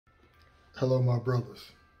Hello, my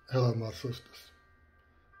brothers. Hello, my sisters.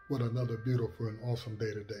 What another beautiful and awesome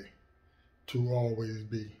day today to always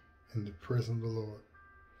be in the presence of the Lord.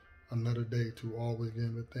 Another day to always give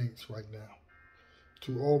Him the thanks right now,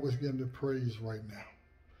 to always give Him the praise right now,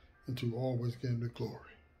 and to always give Him the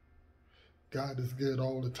glory. God is good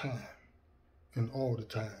all the time, and all the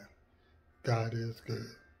time, God is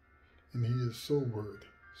good. And He is so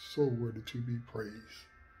worthy to be praised.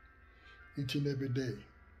 Each and every day,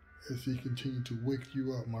 as He continues to wake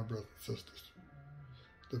you up, my brothers and sisters,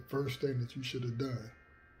 the first thing that you should have done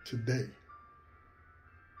today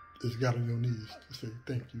is got on your knees to say,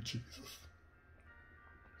 thank you, Jesus.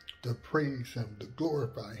 To praise Him, to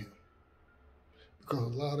glorify Him. Because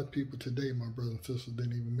a lot of people today, my brothers and sisters,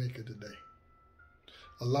 didn't even make it today.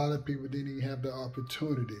 A lot of people didn't even have the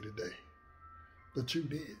opportunity today. But you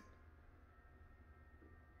did.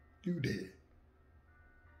 You did.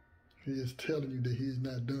 He is telling you that He's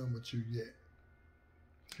not done with you yet.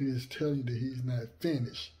 He is telling you that He's not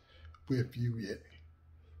finished with you yet.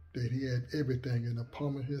 That He had everything in the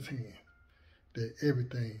palm of His hand. That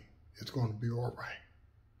everything is going to be all right.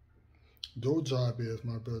 Your job is,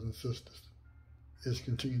 my brothers and sisters, is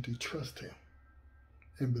continue to trust Him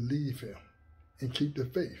and believe Him and keep the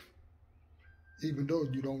faith. Even though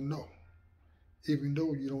you don't know. Even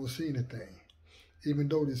though you don't see anything. Even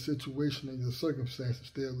though the situation and your circumstances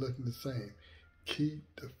still looking the same, keep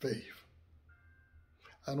the faith.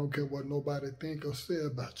 I don't care what nobody think or say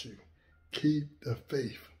about you. Keep the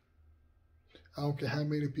faith. I don't care how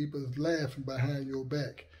many people is laughing behind your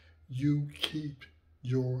back. You keep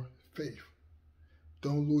your faith.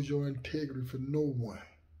 Don't lose your integrity for no one.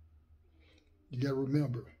 You got to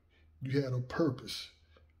remember, you had a purpose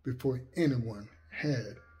before anyone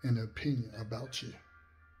had an opinion about you.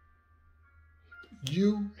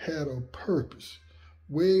 You had a purpose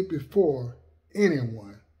way before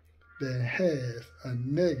anyone that has a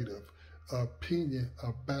negative opinion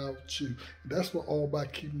about you. That's what all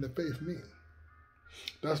about keeping the faith means.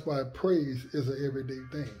 That's why praise is an everyday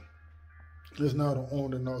thing. It's not an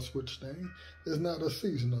on and off switch thing. It's not a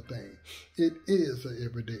seasonal thing. It is an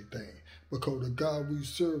everyday thing. Because the God we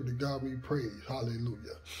serve, the God we praise,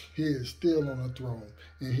 hallelujah, He is still on the throne.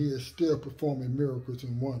 And He is still performing miracles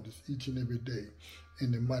and wonders each and every day.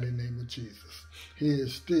 In the mighty name of Jesus. He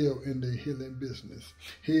is still in the healing business.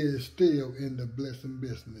 He is still in the blessing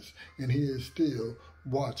business. And He is still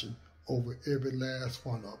watching over every last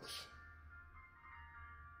one of us.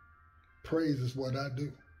 Praise is what I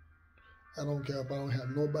do. I don't care if I don't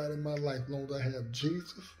have nobody in my life. As long as I have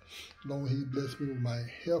Jesus, as long as He bless me with my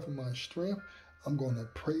health and my strength, I'm going to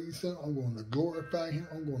praise Him. I'm going to glorify Him.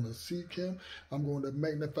 I'm going to seek Him. I'm going to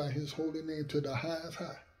magnify His holy name to the highest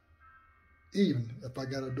high. Even if I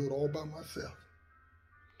got to do it all by myself.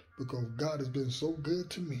 Because God has been so good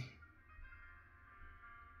to me.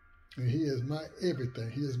 And He is my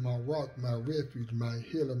everything. He is my rock, my refuge, my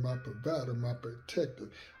healer, my provider, my protector,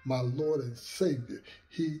 my Lord and Savior.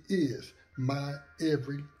 He is my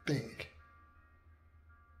everything.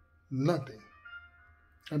 Nothing,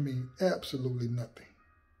 I mean absolutely nothing,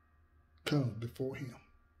 comes before Him.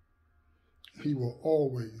 He will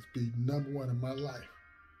always be number one in my life.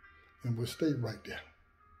 And will stay right there.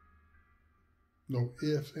 No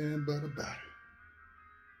ifs and but about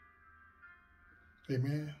it.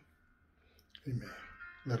 Amen. Amen.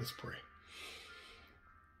 Let us pray.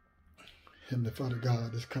 Heavenly Father God, I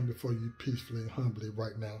just come before you peacefully and humbly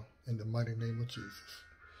right now in the mighty name of Jesus.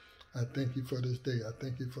 I thank you for this day. I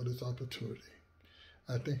thank you for this opportunity.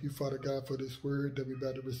 I thank you, Father God, for this word that we're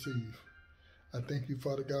about to receive. I thank you,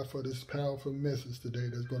 Father God, for this powerful message today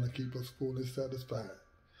that's going to keep us fully satisfied.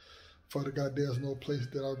 Father God, there's no place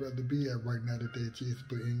that I'd rather be at right now today, Jesus,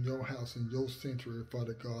 but in your house, in your sanctuary,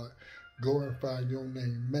 Father God, glorify your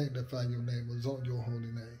name, magnify your name, exalt your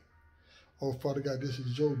holy name. Oh, Father God, this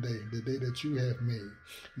is your day, the day that you have made,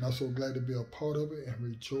 and I'm so glad to be a part of it and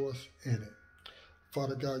rejoice in it.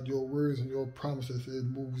 Father God, your words and your promises, it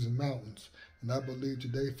moves mountains, and I believe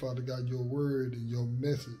today, Father God, your word and your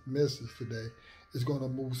message today is going to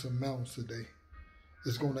move some mountains today.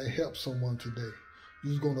 It's going to help someone today.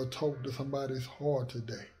 You're going to talk to somebody's heart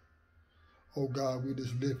today. Oh God, we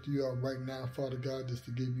just lift you up right now, Father God, just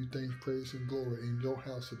to give you thanks, praise, and glory in your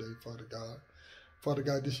house today, Father God. Father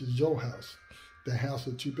God, this is your house, the house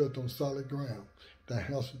that you built on solid ground, the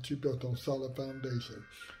house that you built on solid foundation,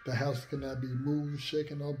 the house that cannot be moved,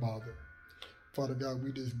 shaken, or bothered. Father God,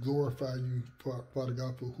 we just glorify you, Father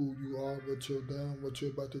God, for who you are, what you've done, what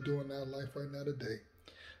you're about to do in our life right now today.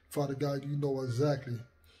 Father God, you know exactly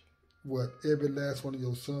what every last one of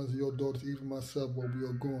your sons and your daughters, even myself, what we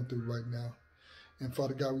are going through right now. And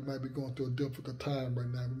Father God, we might be going through a difficult time right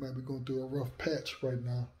now. We might be going through a rough patch right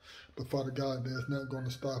now. But Father God, that's not going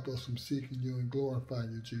to stop us from seeking you and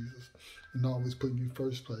glorifying you, Jesus, and always putting you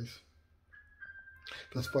first place.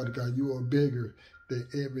 Because Father God, you are bigger than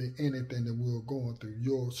anything that we're going through.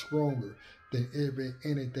 You're stronger than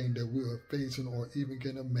anything that we are facing or even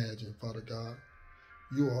can imagine, Father God.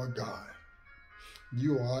 You are God.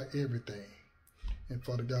 You are everything. And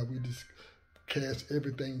Father God, we just cast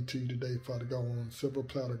everything to you today, Father God, on a silver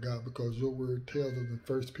platter, God, because your word tells us in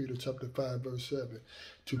 1 Peter chapter 5, verse 7,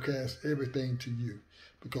 to cast everything to you,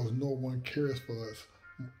 because no one cares for us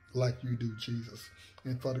like you do, Jesus.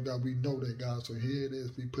 And Father God, we know that, God, so here it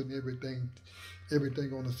is. We putting everything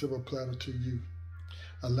on a silver platter to you.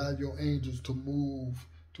 Allow your angels to move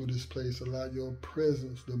through this place. Allow your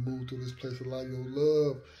presence to move through this place. Allow your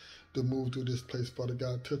love to move through this place, Father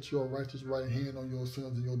God. Touch your righteous right hand on your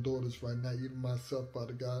sons and your daughters right now, even myself,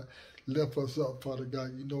 Father God. Lift us up, Father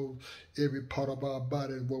God. You know every part of our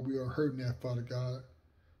body where we are hurting at, Father God.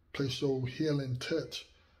 Place your healing touch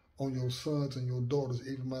on your sons and your daughters,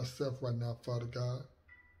 even myself right now, Father God.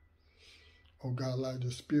 Oh God, allow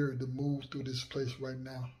your spirit to move through this place right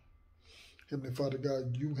now. Heavenly Father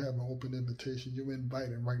God, you have an open invitation. You're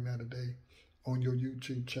inviting right now today on your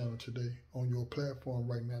YouTube channel today, on your platform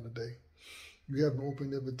right now today. You have an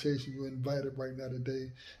open invitation. You're invited right now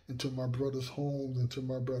today into my brother's homes, into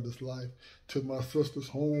my brother's life, to my sister's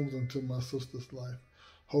homes, and to my sister's life.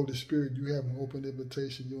 Holy Spirit, you have an open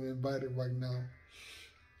invitation. You're invited right now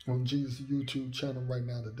on Jesus' YouTube channel right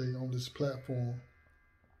now today, on this platform.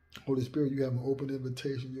 Holy Spirit, you have an open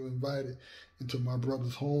invitation. You're invited into my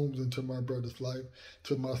brother's homes, into my brother's life,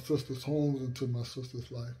 to my sister's homes, and to my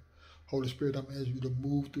sister's life. Holy Spirit, I'm asking you to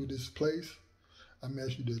move through this place. I'm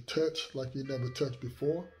asking you to touch like you never touched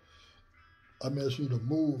before. I'm asking you to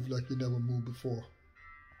move like you never moved before.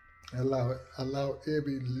 Allow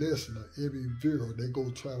every listener, every viewer, they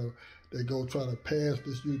go try to pass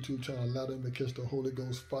this YouTube channel. Allow them to catch the Holy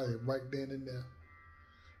Ghost fire right then and there.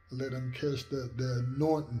 Let them catch the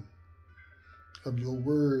anointing of your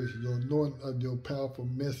words, your anointing of your powerful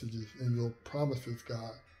messages and your promises,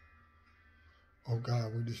 God. Oh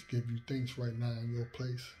God, we just give you thanks right now in your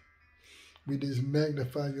place. We just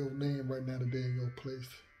magnify your name right now today in your place.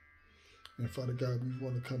 And Father God, we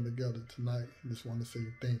want to come together tonight and just want to say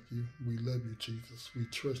thank you. We love you, Jesus. We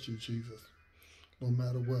trust you, Jesus. No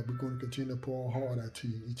matter what, we're going to continue to pour our heart out to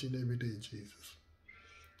you each and every day, Jesus.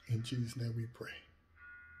 In Jesus' name we pray.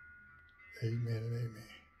 Amen and amen.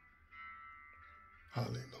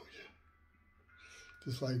 Hallelujah.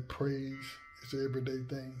 Just like praise is an everyday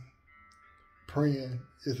thing, praying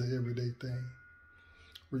is an everyday thing.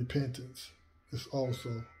 Repentance is also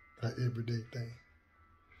an everyday thing.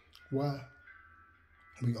 Why?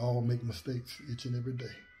 We all make mistakes each and every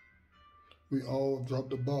day. We all drop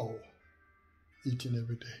the ball each and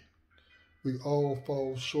every day. We all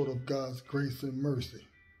fall short of God's grace and mercy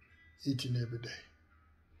each and every day.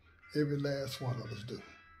 Every last one of us do.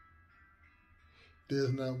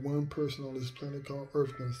 There's not one person on this planet called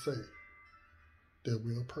Earth can say that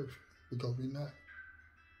we are perfect, because we're not.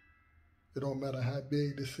 It don't matter how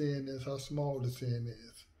big the sin is, how small the sin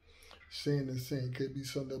is. Sin is sin. It could be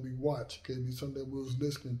something that we watch. It could be something that we was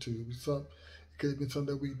listening to. It could be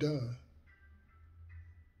something that we done.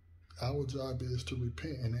 Our job is to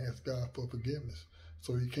repent and ask God for forgiveness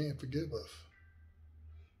so he can forgive us.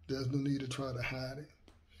 There's no need to try to hide it.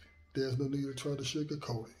 There's no need to try to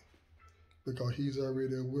sugarcoat it, because he's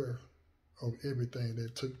already aware of everything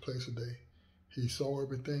that took place today. He saw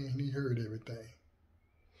everything and he heard everything.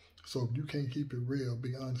 So if you can't keep it real,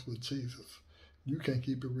 be honest with Jesus. You can't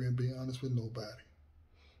keep it real and be honest with nobody.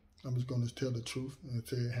 I'm just going to tell the truth and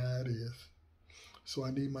tell you how it is. So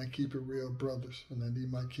I need my keep it real brothers and I need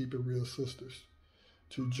my keep it real sisters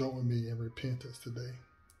to join me in repentance today,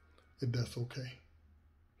 if that's okay.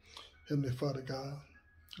 Heavenly Father God,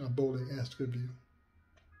 I boldly ask of you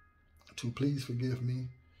to please forgive me,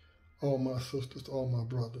 all my sisters, all my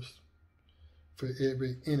brothers, for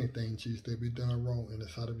anything, Jesus, that we done wrong in the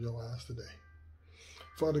sight of your eyes today.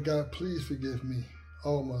 Father God, please forgive me,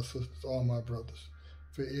 all my sisters, all my brothers,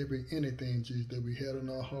 for anything, Jesus, that we had in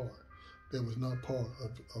our heart that was not part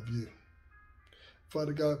of you.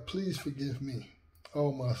 Father God, please forgive me,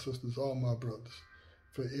 all my sisters, all my brothers,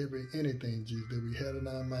 for anything, Jesus, that we had in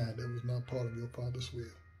our mind that was not part of your Father's will.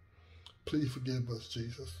 Please forgive us,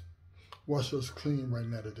 Jesus. Wash us clean right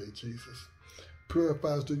now today, Jesus. Purify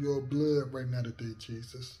us through your blood right now today,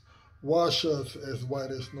 Jesus. Wash us as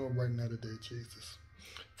white as snow right now today, Jesus.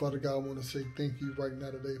 Father God, I want to say thank you right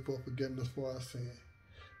now today for forgiving us for our sin.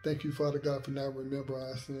 Thank you, Father God, for not remembering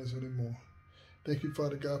our sins anymore. Thank you,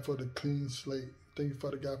 Father God, for the clean slate Thank you,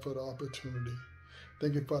 Father God, for the opportunity.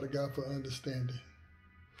 Thank you, Father God, for understanding.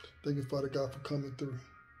 Thank you, Father God, for coming through.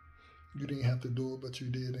 You didn't have to do it, but you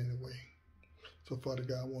did anyway. So, Father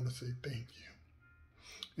God, I want to say thank you.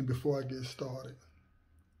 And before I get started,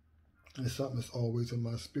 there's something that's always in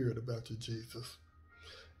my spirit about you, Jesus.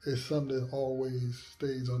 It's something that always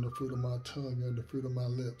stays on the fruit of my tongue and the fruit of my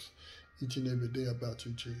lips each and every day about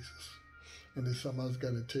you, Jesus. And there's something I just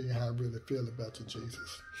got to tell you how I really feel about you,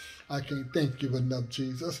 Jesus. I can't thank you enough,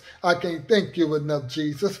 Jesus. I can't thank you enough,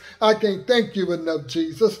 Jesus. I can't thank you enough,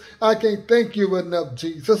 Jesus. I can't thank you enough,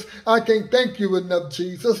 Jesus. I can't thank you enough,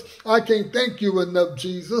 Jesus. I can't thank you enough,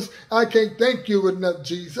 Jesus. I can't thank you enough,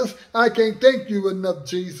 Jesus. I can't thank you enough,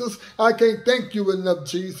 Jesus. I can't thank you enough,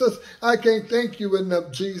 Jesus. I can't thank you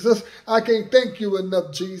enough, Jesus. I can't thank you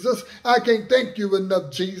enough, Jesus. I can't thank you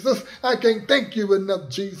enough, Jesus. I can't thank you enough,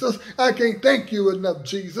 Jesus. I can't thank you enough,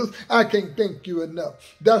 Jesus. I can't thank you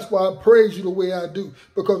enough. That's why I praise you the way I do,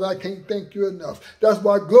 because I can't thank you enough. That's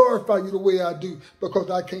why I glorify you the way I do,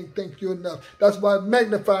 because I can't thank you enough. That's why I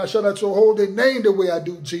magnify, shout out your holy name the way I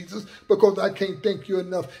do, Jesus, because I can't thank you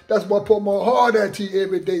enough. That's why I pour my heart at you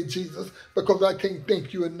every day, Jesus, because I can't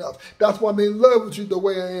thank you enough. That's why I'm in love with you the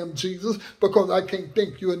way I am, Jesus, because I can't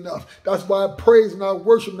thank you enough. That's why I praise and I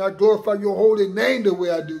worship and I glorify your holy name the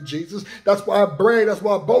way I do, Jesus. That's why I brag, that's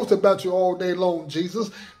why I boast about you all day long,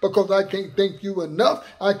 Jesus, because I can't thank you enough.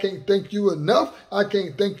 I can't thank you enough. I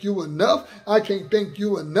can't thank you enough. I can't thank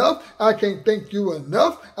you enough. I can't thank you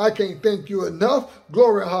enough. I can't thank you enough.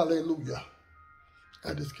 Glory, hallelujah.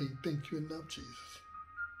 I just can't thank you enough, Jesus.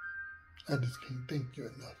 I just can't thank you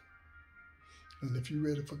enough. And if you're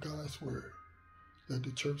ready for God's word, let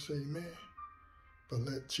the church say amen. But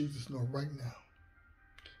let Jesus know right now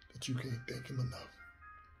that you can't thank him enough.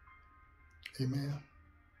 Amen.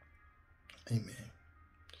 Amen.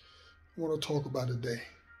 I want to talk about today,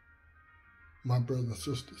 my brothers and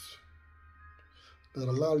sisters, that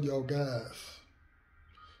a lot of y'all guys,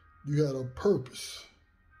 you had a purpose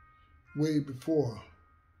way before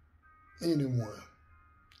anyone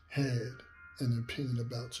had an opinion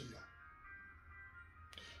about you.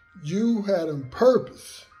 You had a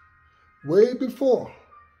purpose way before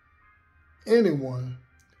anyone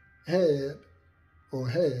had or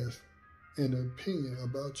has an opinion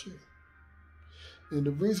about you. And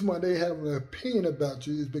the reason why they have an opinion about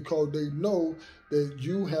you is because they know that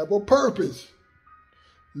you have a purpose.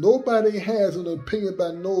 Nobody has an opinion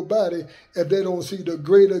about nobody if they don't see the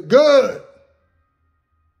greater good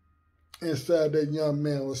inside that young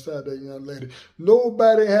man or inside that young lady.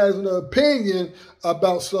 Nobody has an opinion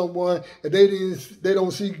about someone if they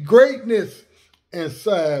don't see greatness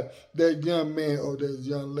inside that young man or that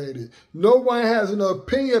young lady. No one has an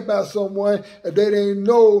opinion about someone if they didn't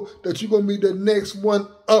know that you're going to be the next one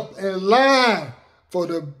up in line for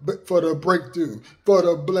the breakthrough, for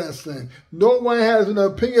the blessing. No one has an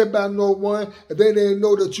opinion about no one if they didn't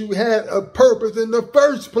know that you had a purpose in the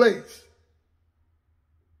first place.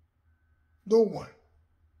 No one.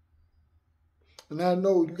 And I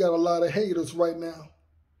know you got a lot of haters right now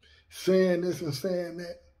saying this and saying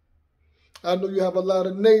that. I know you have a lot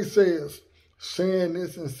of naysayers saying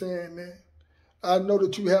this and saying that. I know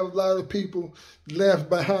that you have a lot of people left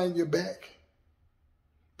behind your back,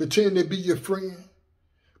 pretending to be your friend,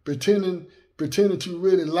 pretending to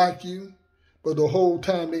really like you, but the whole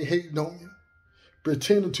time they hating on you,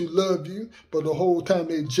 pretending to love you, but the whole time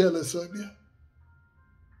they jealous of you.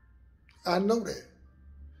 I know that.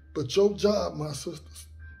 But your job, my sisters,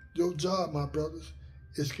 your job, my brothers,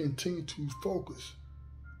 is continue to focus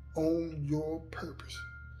on your purpose.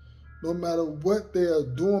 No matter what they are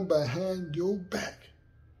doing behind your back,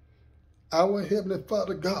 our Heavenly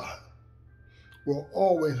Father God will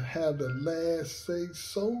always have the last say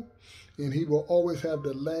so, and he will always have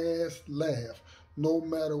the last laugh, no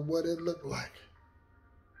matter what it looked like.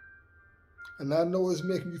 And I know it's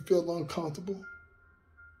making you feel uncomfortable,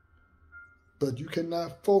 but you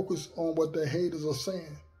cannot focus on what the haters are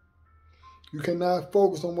saying. You cannot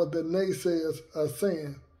focus on what the naysayers are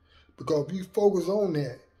saying, because if you focus on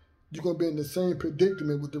that, you're going to be in the same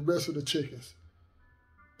predicament with the rest of the chickens,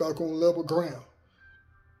 back on level ground.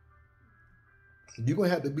 You're going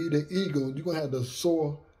to have to be the eagle. You're going to have to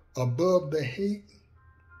soar above the hate,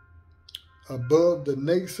 above the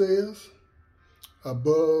naysayers,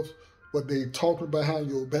 above what they talking behind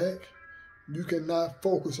your back. You cannot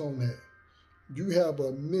focus on that. You have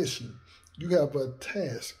a mission. You have a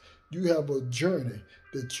task. You have a journey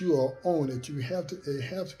that you are on, that it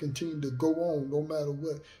has to continue to go on no matter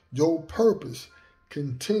what. Your purpose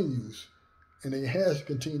continues, and it has to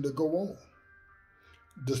continue to go on.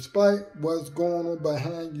 Despite what's going on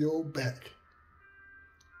behind your back,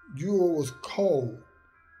 You was called.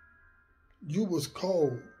 You was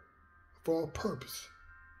called for a purpose.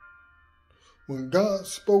 When God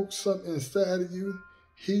spoke something inside of you,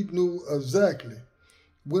 he knew exactly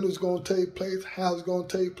when it was going to take place, how it's going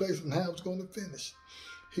to take place, and how it's going to finish.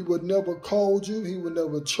 He would never call you. He would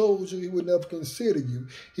never chose you. He would never consider you.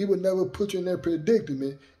 He would never put you in that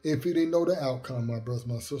predicament if he didn't know the outcome, my brothers,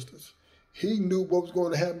 my sisters. He knew what was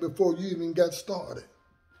going to happen before you even got started.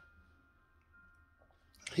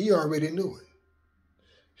 He already knew it.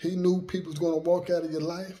 He knew people was going to walk out of your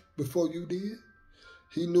life before you did.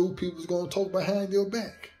 He knew people was going to talk behind your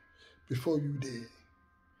back before you did.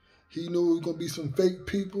 He knew it was going to be some fake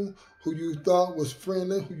people who you thought was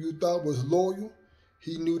friendly, who you thought was loyal.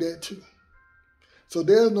 He knew that too. So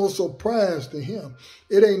there's no surprise to him.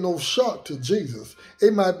 It ain't no shock to Jesus.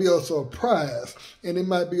 It might be a surprise and it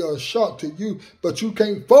might be a shock to you, but you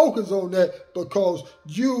can't focus on that because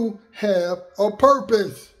you have a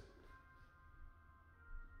purpose.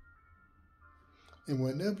 And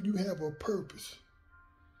whenever you have a purpose,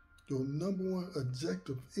 your number one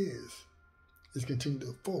objective is continue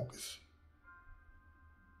to focus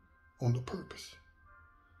on the purpose.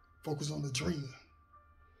 Focus on the dream.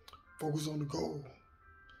 Focus on the goal.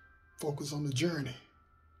 Focus on the journey.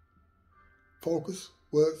 Focus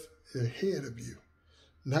what's ahead of you,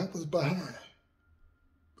 not what's behind.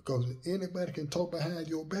 Because if anybody can talk behind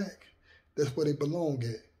your back, that's where they belong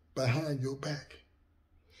at, behind your back.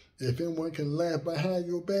 If anyone can laugh behind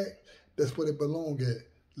your back, that's where they belong at,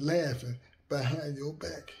 laughing behind your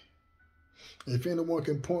back. If anyone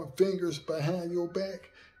can point fingers behind your back,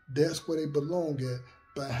 that's where they belong at,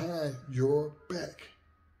 behind your back.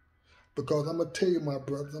 Because I'm going to tell you, my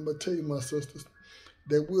brothers, I'm going to tell you, my sisters,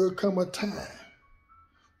 there will come a time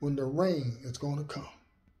when the rain is going to come.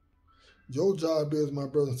 Your job is, my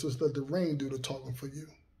brothers and sisters, let the rain do the talking for you.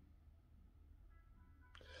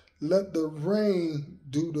 Let the rain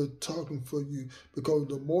do the talking for you, because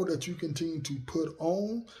the more that you continue to put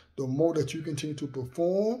on, the more that you continue to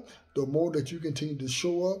perform, the more that you continue to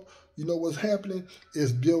show up, you know what's happening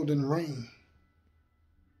is building rain.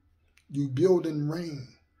 You building rain.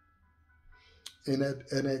 And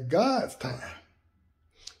at God's time,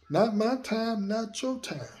 not my time, not your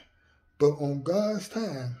time, but on God's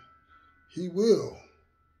time, he will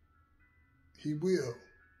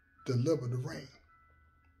deliver the rain.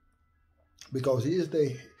 Because he is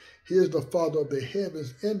the Father of the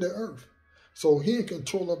heavens and the earth. So he in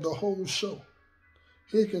control of the whole show.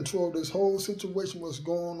 He in control of this whole situation, what's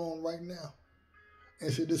going on right now.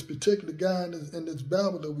 And see, this particular guy in this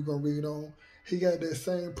Bible that we're going to read on, he got that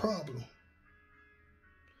same problem.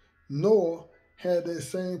 Noah had that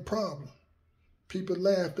same problem. People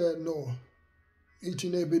laughed at Noah each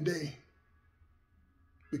and every day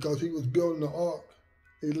because he was building the ark.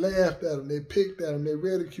 They laughed at him, they picked at him, they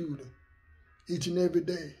ridiculed him each and every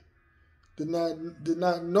day. Did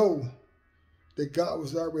not know that God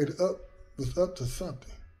was already up to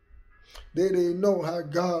something. They didn't know how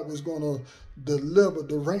God was going to deliver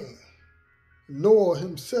the rain. Noah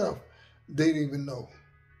himself didn't even know.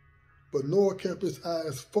 But Noah kept his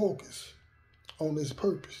eyes focused on his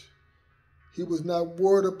purpose. He was not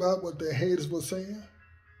worried about what the haters were saying.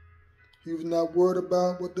 He was not worried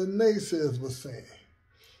about what the naysayers were saying.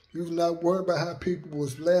 He was not worried about how people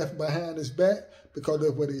was laughing behind his back because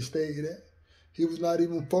that's where they stayed at. He was not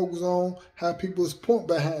even focused on how people was pointing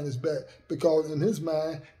behind his back because in his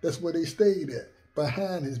mind, that's where they stayed at,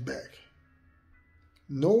 behind his back.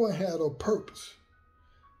 Noah had a purpose.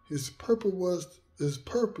 His purpose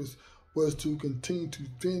was to continue to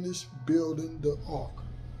finish building the ark.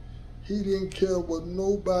 He didn't care what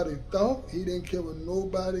nobody thought. He didn't care what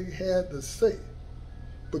nobody had to say,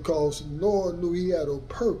 because Noah knew he had a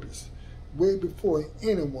purpose way before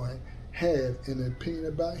anyone had an opinion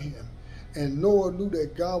about him. And Noah knew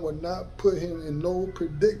that God would not put him in no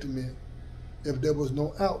predicament if there was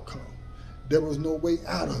no outcome. There was no way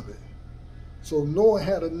out of it. So Noah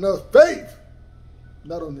had enough faith,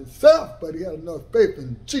 not on himself, but he had enough faith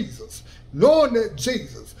in Jesus, knowing that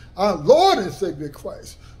Jesus, our Lord and Savior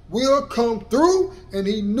Christ, will come through, and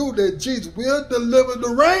he knew that Jesus will deliver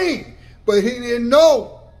the rain, but he didn't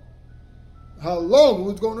know how long it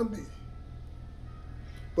was going to be.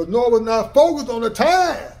 But Noah was not focused on the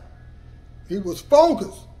time. He was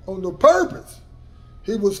focused on the purpose.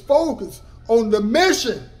 He was focused on the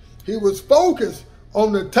mission. He was focused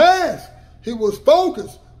on the task. He was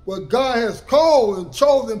focused what God has called and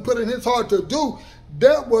chosen, put in his heart to do.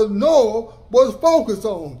 That was Noah was focused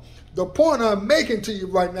on. The point I'm making to you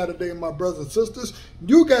right now today, my brothers and sisters,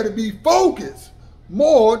 you got to be focused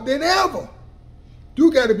more than ever.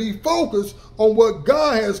 You got to be focused on what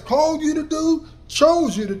God has called you to do,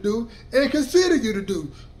 chose you to do, and considered you to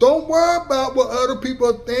do. Don't worry about what other people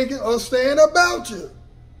are thinking or saying about you.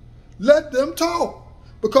 Let them talk.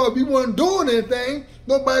 Because if you weren't doing anything,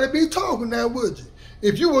 nobody be talking now, would you?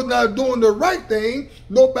 If you was not doing the right thing,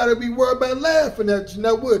 nobody be worried about laughing at you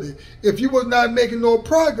now, would it? If you was not making no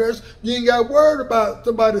progress, you ain't got worried about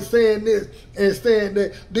somebody saying this and saying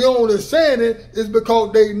that. The only saying it is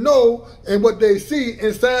because they know and what they see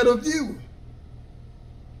inside of you.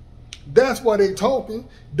 That's why they talking.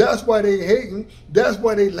 That's why they hating. That's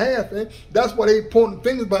why they laughing. That's why they pointing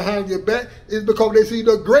fingers behind your back. Is because they see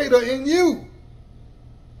the greater in you.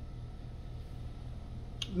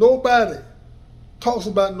 Nobody talks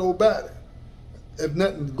about nobody if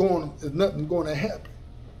nothing's going to happen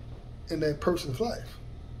in that person's life.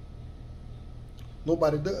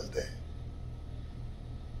 Nobody does that.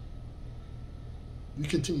 You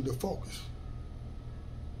continue to focus.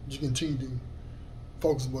 You continue to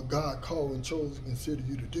focus on what God called and chose and considered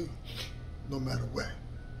you to do, no matter what.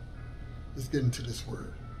 Let's get into this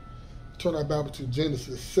word. Turn our Bible to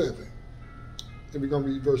Genesis 7, and we're going to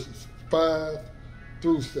read verses 5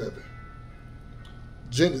 through 7.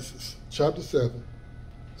 Genesis chapter 7,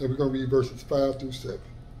 and we're going to read verses 5 through 7.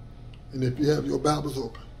 And if you have your Bibles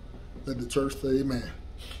open, let the church say amen.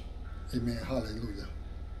 Amen. Hallelujah.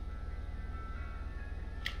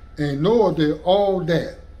 And Noah did all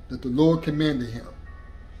that the Lord commanded him.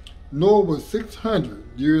 Noah was 600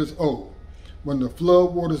 years old when the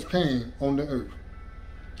flood waters came on the earth.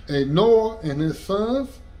 And Noah and his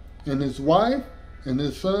sons and his wife and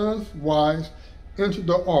his sons' wives entered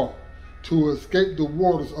the ark to escape the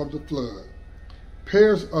waters of the flood.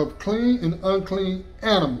 Pairs of clean and unclean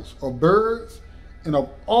animals, of birds, and of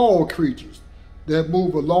all creatures that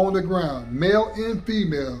move along the ground, male and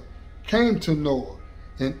female, came to Noah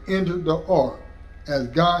and entered the ark, as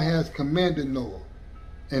God has commanded Noah.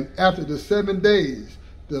 And after the 7 days,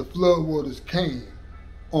 the flood waters came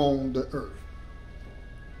on the earth.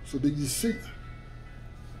 So did you see?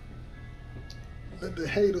 Let the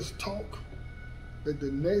haters talk. Let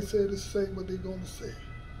the naysayers say what they're going to say.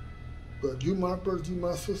 But you, my brothers, you,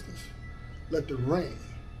 my sisters, let the rain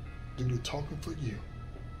do the talking for you.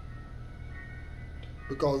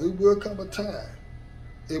 Because it will come a time,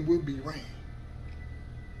 it will be rain.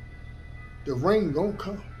 The rain gonna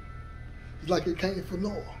come. It's like it came for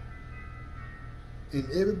Noah. And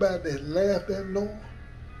everybody that laughed at Noah,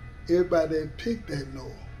 everybody that picked at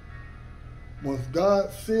Noah, once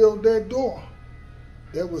God sealed that door,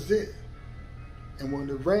 that was it. And when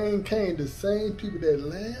the rain came, the same people that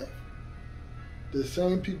laughed, the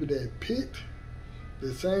same people that picked,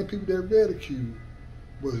 the same people that ridiculed,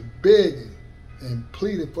 was begging and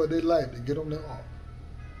pleading for their life to get on their ark.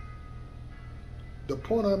 The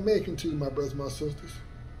point I'm making to you, my brothers, my sisters,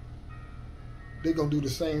 they're going to do the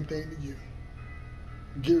same thing to you.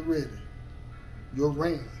 Get ready. Your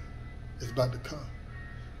rain is about to come.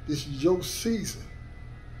 This is your season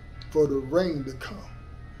for the rain to come.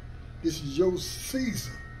 This is your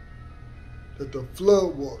season that the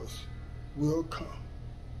flood waters will come.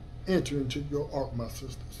 Enter into your ark, my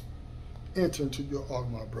sisters. Enter into your ark,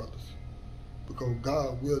 my brothers, because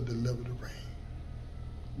God will deliver the rain.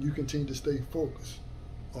 You continue to stay focused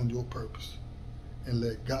on your purpose and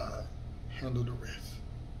let God handle the rest.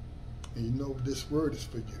 And you know this word is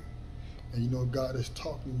for you. And you know God is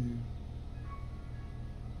talking to you.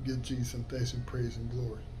 Give Jesus some thanks and praise and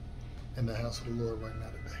glory in the house of the Lord right now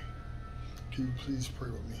today. Can you please pray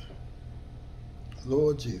with me?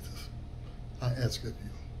 Lord Jesus, I ask of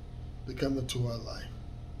you to come into our life,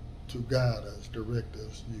 to guide us, direct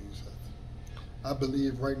us, use us. I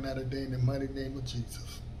believe right now today in the mighty name of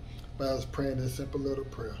Jesus, by us praying this simple little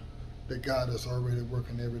prayer, that God is already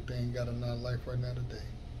working everything God in our life right now today.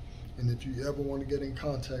 And if you ever want to get in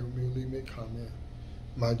contact with me, leave me a comment.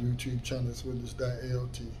 My YouTube channel is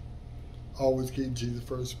Willis.lt. Always keep Jesus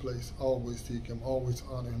first place. Always seek him. Always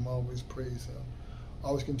honor him. Always praise him.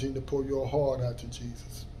 Always continue to pour your heart out to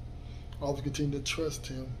Jesus. Always continue to trust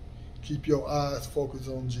him. Keep your eyes focused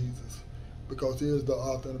on Jesus, because he is the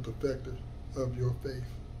author and the perfecter of your faith.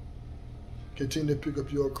 Continue to pick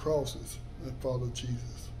up your crosses and follow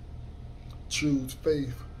Jesus. Choose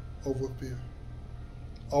faith over fear.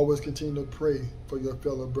 Always continue to pray for your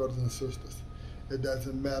fellow brothers and sisters. It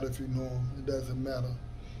doesn't matter if you know them. It doesn't matter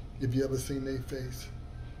if you ever seen their face.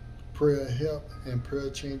 Prayer help and prayer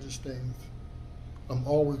changes things. I'm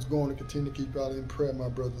always going to continue to keep y'all in prayer, my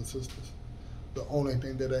brothers and sisters. The only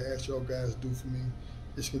thing that I ask y'all guys to do for me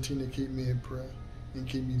is continue to keep me in prayer and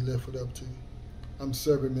keep me lifted up too. I'm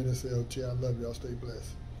serving Minister LT. I love y'all. Stay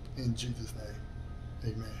blessed. In Jesus'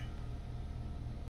 name, amen.